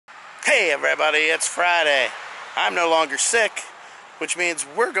Hey everybody, it's Friday. I'm no longer sick, which means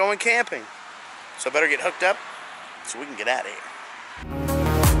we're going camping. So better get hooked up so we can get out of here.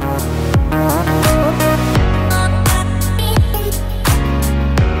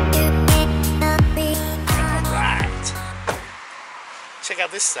 Alright. Check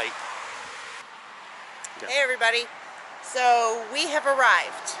out this site. Hey everybody. So we have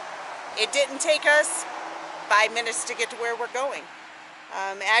arrived. It didn't take us 5 minutes to get to where we're going.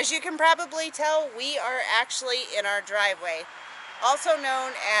 As you can probably tell, we are actually in our driveway, also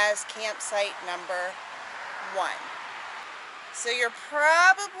known as campsite number 1. So you're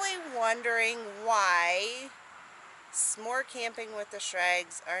probably wondering why s'more camping with the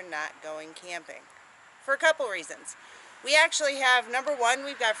Schraggs are not going camping. For a couple reasons. We actually have, number one,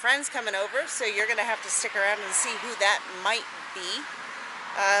 we've got friends coming over, so you're going to have to stick around and see who that might be.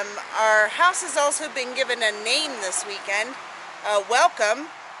 Our house has also been given a name this weekend. Welcome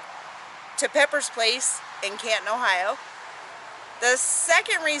to Pepper's Place in Canton, Ohio. The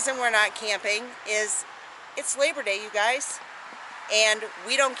second reason we're not camping is it's Labor Day, you guys, and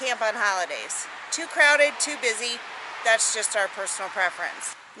we don't camp on holidays. Too crowded, too busy. That's just our personal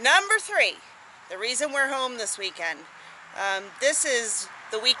preference. Number 3, the reason we're home this weekend. This is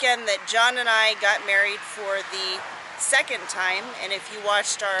the weekend that John and I got married for the second time, and if you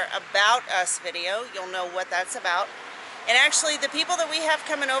watched our About Us video, you'll know what that's about. And actually, the people that we have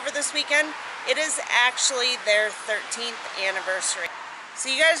coming over this weekend, it is actually their 13th anniversary. So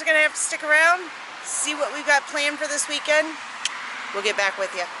you guys are going to have to stick around, see what we've got planned for this weekend. We'll get back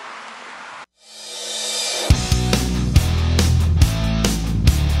with you.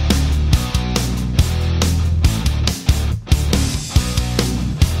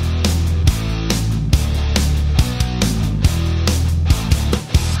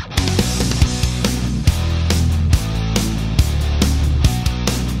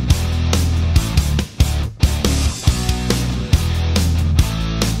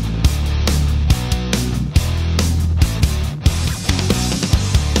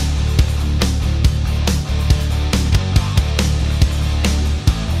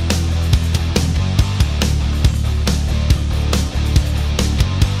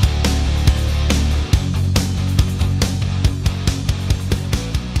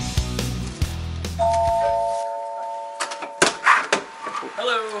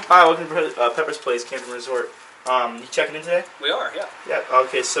 Hi, welcome to Pepper's Place Camping Resort. You checking in today? We are, yeah. Yeah,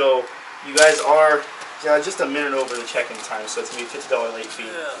 okay, so you guys are just a minute over the check-in time, so it's going to be $50 late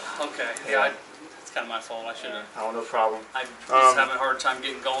fee. Yeah, okay. Yeah, it's kind of my fault. I should have. Oh, no problem. I'm just having a hard time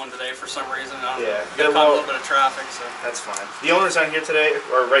getting going today for some reason. Yeah. Got caught a little bit of traffic, so. That's fine. The owners aren't here today,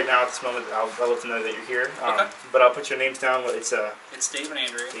 or right now at this moment. I'll let them know that you're here. Okay. But I'll put your names down. It's Dave and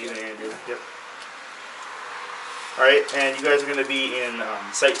Andrew. Dave and Andrew, yep. Alright, and you guys are going to be in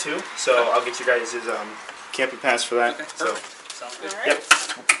Site 2, so okay. I'll get you guys his camping pass for that. Okay, so. Sounds good. All right. Yep.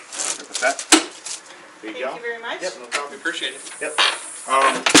 With that. There you go. Thank you very much. Yep, no problem. We appreciate it. Yep.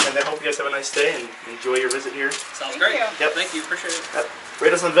 And I hope you guys have a nice day and enjoy your visit here. Sounds great. You. Yep. Thank you. Appreciate it. Yep.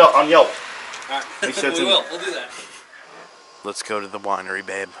 Rate us on Yelp. All right. We will. We'll do that. Let's go to the winery,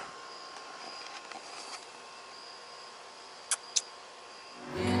 babe.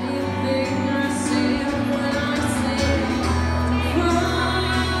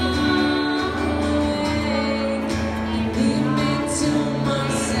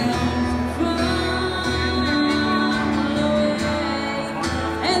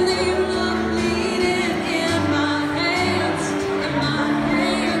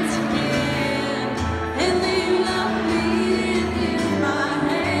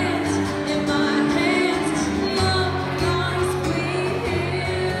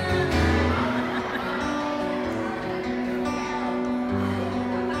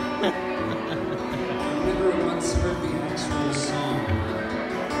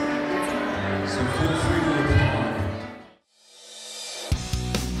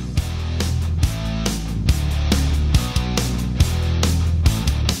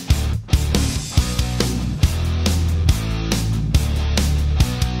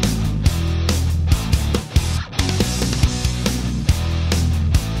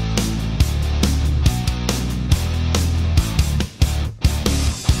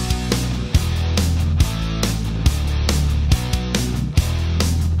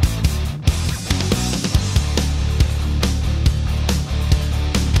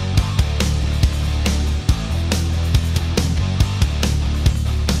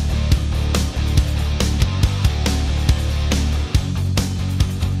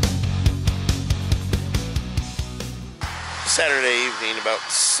 Saturday evening, about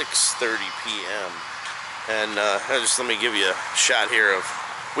 6:30 p.m. And just let me give you a shot here of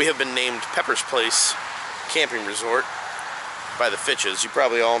we have been named Pepper's Place Camping Resort by the Fitchs. You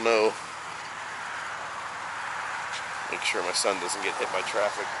probably all know. Make sure my son doesn't get hit by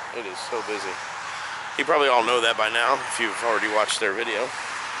traffic. It is so busy. You probably all know that by now if you've already watched their video.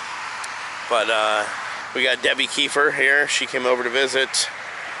 But we got Debbie Kiefer here. She came over to visit.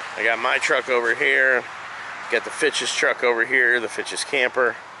 I got my truck over here. Got the Fitchs truck over here. The Fitchs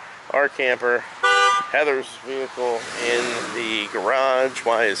camper. Our camper. Heather's vehicle in the garage.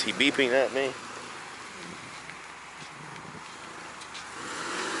 Why is he beeping at me?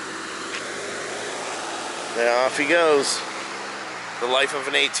 Now off he goes. The life of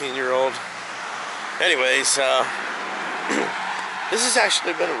an 18-year-old. Anyways, this has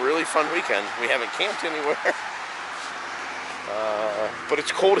actually been a really fun weekend. We haven't camped anywhere. But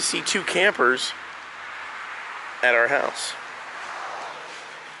it's cool to see two campers at our house.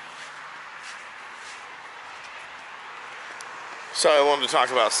 So I wanted to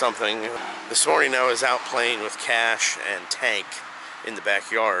talk about something. This morning I was out playing with Cash and Tank in the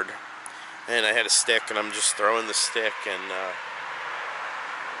backyard. And I had a stick and I'm just throwing the stick and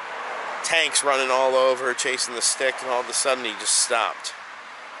Tank's running all over chasing the stick, and all of a sudden he just stopped.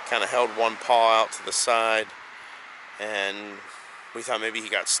 Kind of held one paw out to the side and we thought maybe he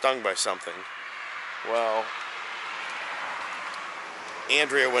got stung by something. Well,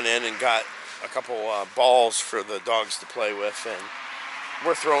 Andrea went in and got a couple balls for the dogs to play with, and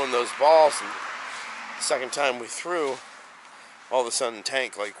we're throwing those balls, and the second time we threw, all of a sudden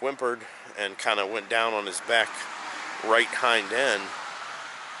Tank like whimpered and kind of went down on his back right hind end,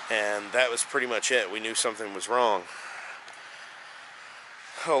 and that was pretty much it. We knew something was wrong.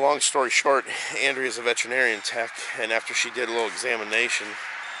 Oh, long story short, Andrea's a veterinarian tech, and after she did a little examination,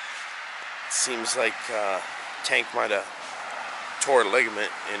 it seems like Tank might have tore a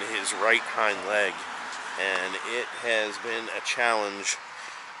ligament in his right hind leg, and it has been a challenge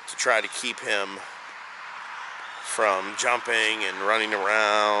to try to keep him from jumping and running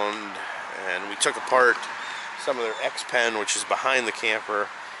around. And we took apart some of their X-Pen, which is behind the camper,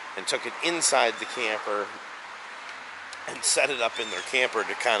 and took it inside the camper and set it up in their camper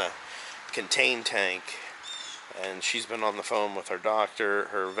to kind of contain Tank. And she's been on the phone with her doctor,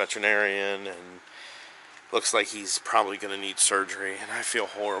 her veterinarian, and looks like he's probably going to need surgery. And I feel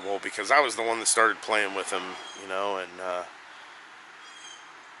horrible because I was the one that started playing with him, you know, and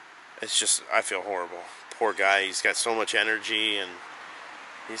it's just, I feel horrible. Poor guy, he's got so much energy and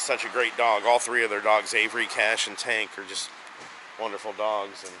he's such a great dog. All three of their dogs, Avery, Cash, and Tank, are just wonderful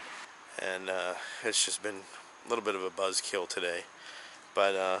dogs, and it's just been a little bit of a buzzkill today.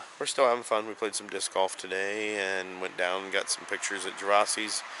 But we're still having fun. We played some disc golf today and went down and got some pictures at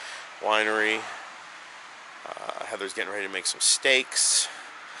Gervasi's winery. Heather's getting ready to make some steaks,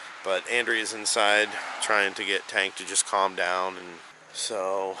 but Andrea's inside trying to get Tank to just calm down. And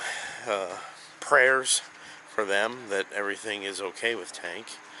so prayers for them that everything is okay with Tank.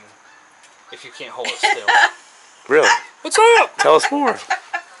 If you can't hold it still. Really? What's up? Tell us more.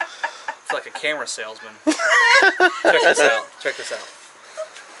 It's like a camera salesman. Check this out. Check this out.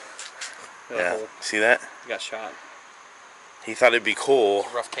 Yeah, see that? You got shot. He thought it'd be cool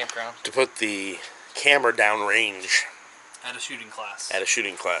Rough campground. to put the camera down range At a shooting class. at a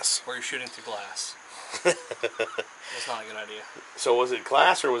shooting class. Where you're shooting through glass. That's not a good idea. So was it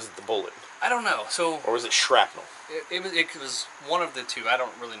glass or was it the bullet? I don't know. So Or was it shrapnel? it was one of the two. I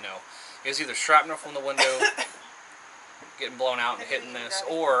don't really know. It was either shrapnel from the window getting blown out and hitting this,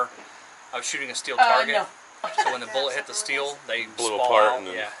 or I was shooting a steel target. No. So when the bullet hit the steel, they Blew spall apart out. and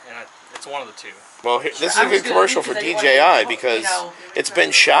then- Yeah, and it's one of the two. Well, this is a good commercial for DJI because it's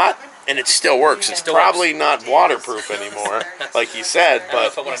been shot and it still works. It's probably not waterproof anymore, like you said, I don't know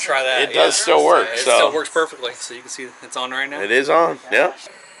if I but want to try that. it does still work. It So still works perfectly. So you can see it's on right now. it is on. Yeah. What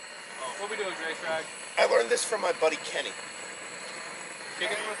are we doing today, Schraggs? I learned this from my buddy Kenny.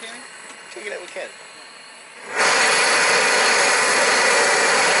 Kicking it with Kenny? Kicking it with Kenny.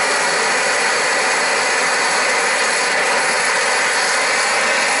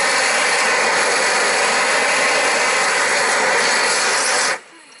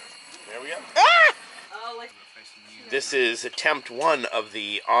 There we go. This is attempt 1 of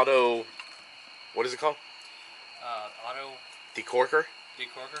the auto. What is it called? Auto Decorker.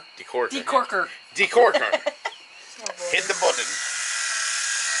 decorker. Decorker. Decorker. Decorker. Hit the button.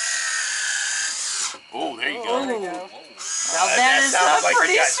 Oh, there you go. Now that is like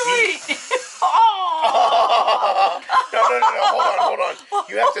pretty it got sweet. Oh. No, hold on.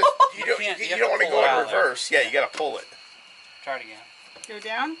 You have to. You don't. can't- You, you have don't to want to pull go it in out there. reverse. Yeah, you got to pull it. Try it again. Go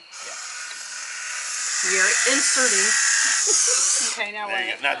down? We are inserting. Okay, now There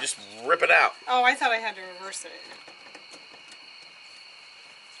you what? go. Now just rip it out. Oh, I thought I had to reverse it.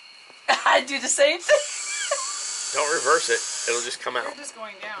 I'd do the same thing. Don't reverse it. It'll just come out. You're just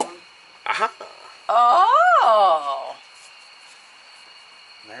going down. Uh-huh. Oh.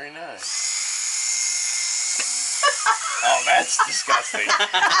 Very nice. Oh, that's disgusting. I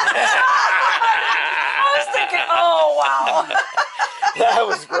was thinking, oh, wow. That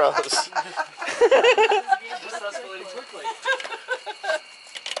was gross.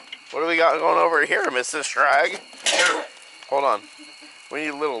 What do we got going over here, Mrs. Schraggs? Hold on. We need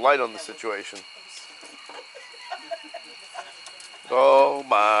a little light on the situation. Oh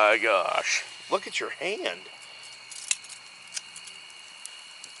my gosh. Look at your hand.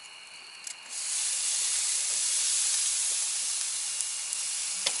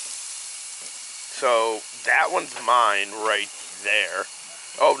 So that one's mine right there.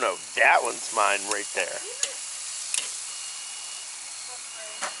 Oh no, that one's mine right there.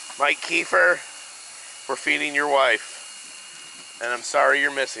 Mike Kiefer, we're feeding your wife. And I'm sorry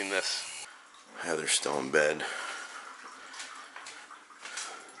you're missing this. Heather's still in bed.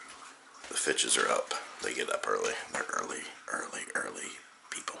 The Fitchs are up. They get up early. They're early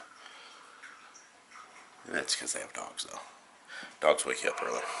people. And that's because they have dogs, though. Dogs wake you up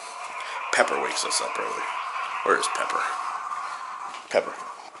early. Pepper wakes us up early. Where is Pepper? Pepper.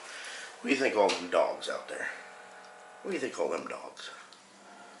 What do you think of all them dogs out there? What do you think of all them dogs?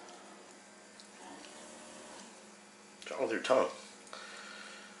 What's wrong with your tongue?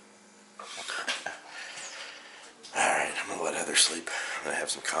 Alright, I'm gonna let Heather sleep. I'm gonna have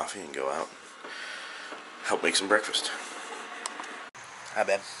some coffee and go out. Help make some breakfast. Hi,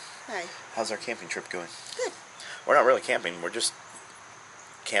 Beb. Hi. How's our camping trip going? Good. We're not really camping, we're just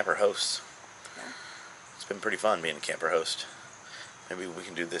camper hosts. Yeah. It's been pretty fun being a camper host. Maybe we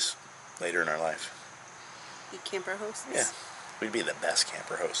can do this later in our life. Be camper hosts? Yeah. We'd be the best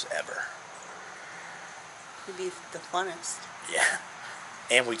camper hosts ever. We'd be the funnest. Yeah.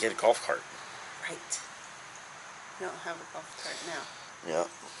 And we get a golf cart. Right. We don't have a golf cart now. Yeah.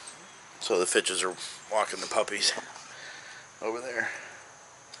 So the Fitchs are walking the puppies over there.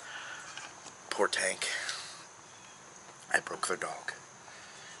 Poor Tank. I broke their dog.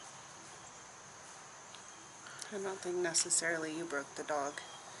 I don't think necessarily you broke the dog.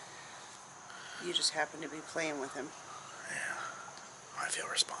 You just happened to be playing with him. Yeah. I feel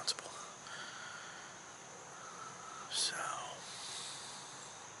responsible. So.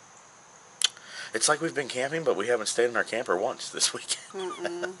 It's like we've been camping, but we haven't stayed in our camper once this weekend.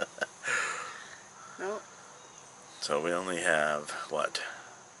 Mm-mm. Nope. So we only have, what,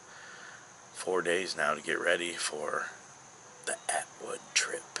 4 days now to get ready for the Atwood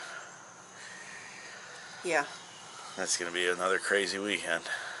trip. Yeah. That's going to be another crazy weekend.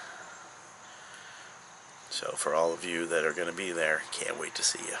 So for all of you that are going to be there, can't wait to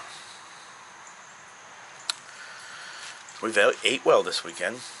see you. We've ate well this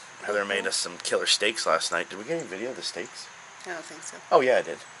weekend. Heather made us some killer steaks last night. Did we get any video of the steaks? I don't think so. Oh yeah, I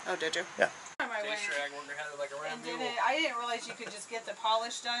did. Oh, did you? Yeah. I went and I didn't realize you could just get the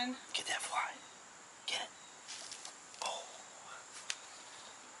polish done. Get that fly. Get it. Oh.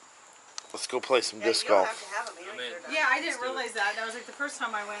 Let's go play some disc golf. Yeah, I didn't realize that. That was like the first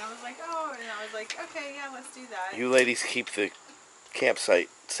time I went. I was like, oh, and I was like, okay, yeah, let's do that. You ladies keep the campsite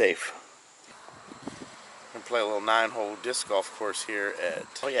safe. We're going to play a little 9-hole disc golf course here at,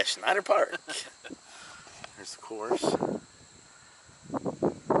 oh yeah, Schneider Park. There's the course.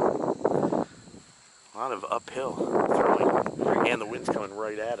 A lot of uphill throwing, and the wind's coming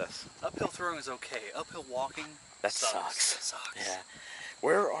right at us. Uphill throwing is okay. Uphill walking That sucks. Sucks. Yeah.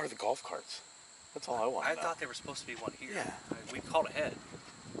 Where are the golf carts? That's all I want to know. I thought there was supposed to be one here. Yeah. We called ahead.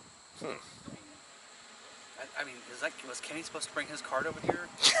 Hmm. I mean, was Kenny supposed to bring his cart over here?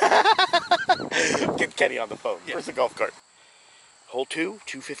 Get Kenny on the phone. Yeah. Where's the golf cart? Hole 2,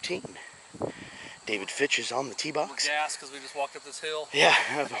 215. David Fitch is on the tee box. Gas because we just walked up this hill. Yeah,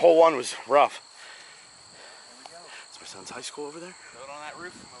 hole 1 was rough. There we go. Is my son's high school over there? Throw it on that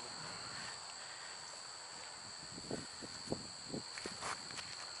roof.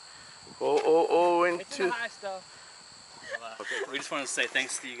 Oh, It's in into... the high stuff. We just wanted to say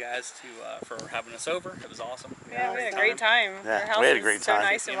thanks to you guys for having us over. It was awesome. Yeah, we had a great time. Yeah, Your house we had a is great so time.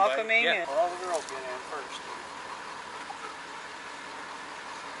 nice and welcoming. Yeah, And all the girls get in first.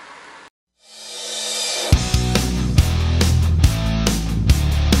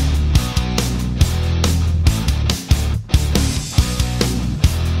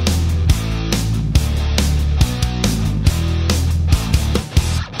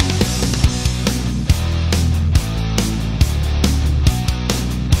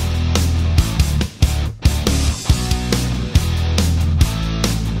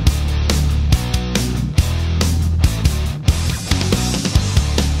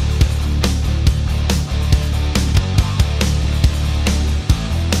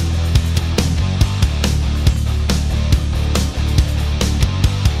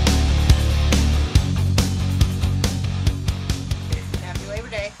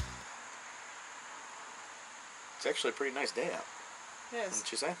 It's actually a pretty nice day out. It is.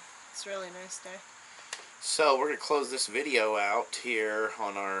 Wouldn't you say? It's a really nice day. So we're going to close this video out here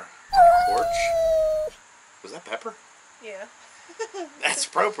on our porch. Was that Pepper? Yeah. That's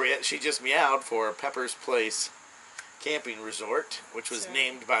appropriate. She just meowed for Pepper's Place Camping Resort, which was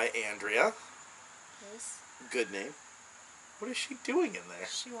named by Andrea. Yes. Good name. What is she doing in there?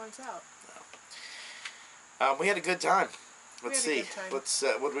 She wants out. We had a good time. Let's see. Good time. Let's.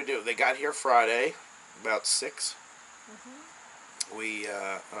 What did we do? They got here Friday, about 6. We.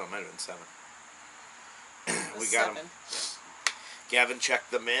 Oh, it might have been 7. We got them. Gavin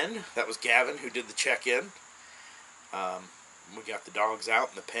checked them in. That was Gavin who did the check-in. We got the dogs out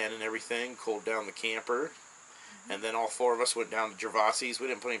in the pen and everything, cooled down the camper, and then all 4 of us went down to Gervasi's. We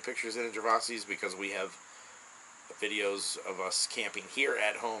didn't put any pictures in at Gervasi's because we have videos of us camping here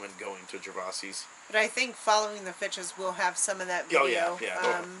at home and going to Gervasi's. But I think following the Fitchs will have some of that video. Oh yeah, yeah.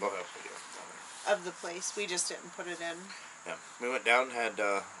 They'll have video down there. Of the place. We just didn't put it in. Yeah, we went down, had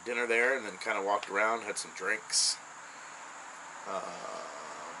dinner there, and then kind of walked around, had some drinks,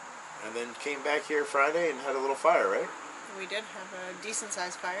 and then came back here Friday and had a little fire, right? We did have a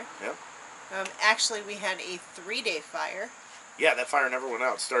decent-sized fire. Yep. Actually, we had a 3-day fire. Yeah, that fire never went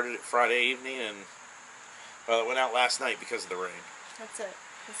out. It started Friday evening, and well, it went out last night because of the rain. That's it.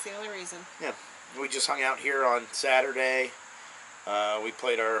 That's the only reason. Yeah, we just hung out here on Saturday. We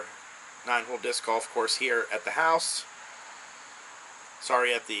played our 9-hole disc golf course here at the house.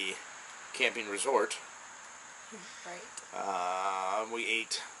 Sorry, at the camping resort. Right. We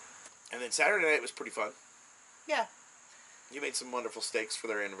ate, and then Saturday night was pretty fun. Yeah. You made some wonderful steaks for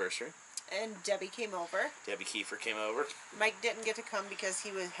their anniversary. And Debbie came over. Debbie Kiefer came over. Mike didn't get to come because he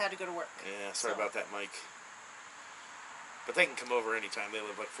had to go to work. Yeah, sorry about that, Mike. But they can come over anytime. They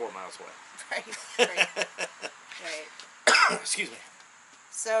live like 4 miles away. Right. Right. Excuse me.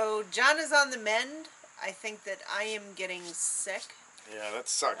 So John is on the mend. I think that I am getting sick. Yeah, that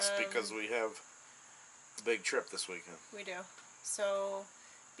sucks because we have a big trip this weekend. We do. So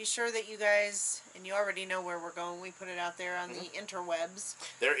be sure that you guys, and you already know where we're going. We put it out there on the interwebs.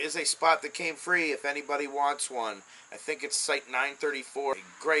 There is a spot that came free if anybody wants one. I think it's site 934.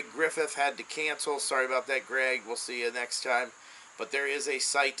 Greg Griffith had to cancel. Sorry about that, Greg. We'll see you next time. But there is a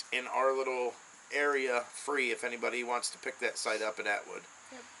site in our little area free if anybody wants to pick that site up at Atwood.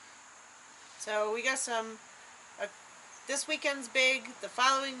 Yep. So we got some. This weekend's big. The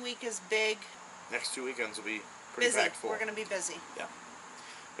following week is big. Next 2 weekends will be pretty Busy. packed full. We're going to be busy. Yeah.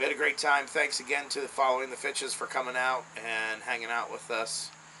 We had a great time. Thanks again to Following the Fitchs for coming out and hanging out with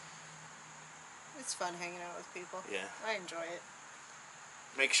us. It's fun hanging out with people. Yeah. I enjoy it.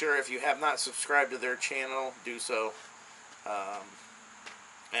 Make sure if you have not subscribed to their channel, do so.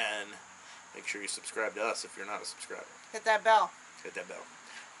 And make sure you subscribe to us if you're not a subscriber. Hit that bell. Hit that bell.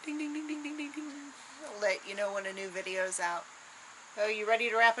 Ding, ding, ding, ding, ding, ding, ding. I'll let you know when a new video's out. Oh, you ready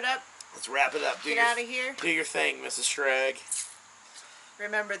to wrap it up? Let's wrap it up. Get out of here. Do your thing, Mrs. Schraggs.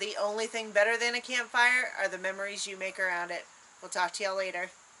 Remember, the only thing better than a campfire are the memories you make around it. We'll talk to y'all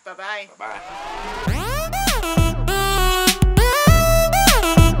later. Bye-bye. Bye-bye.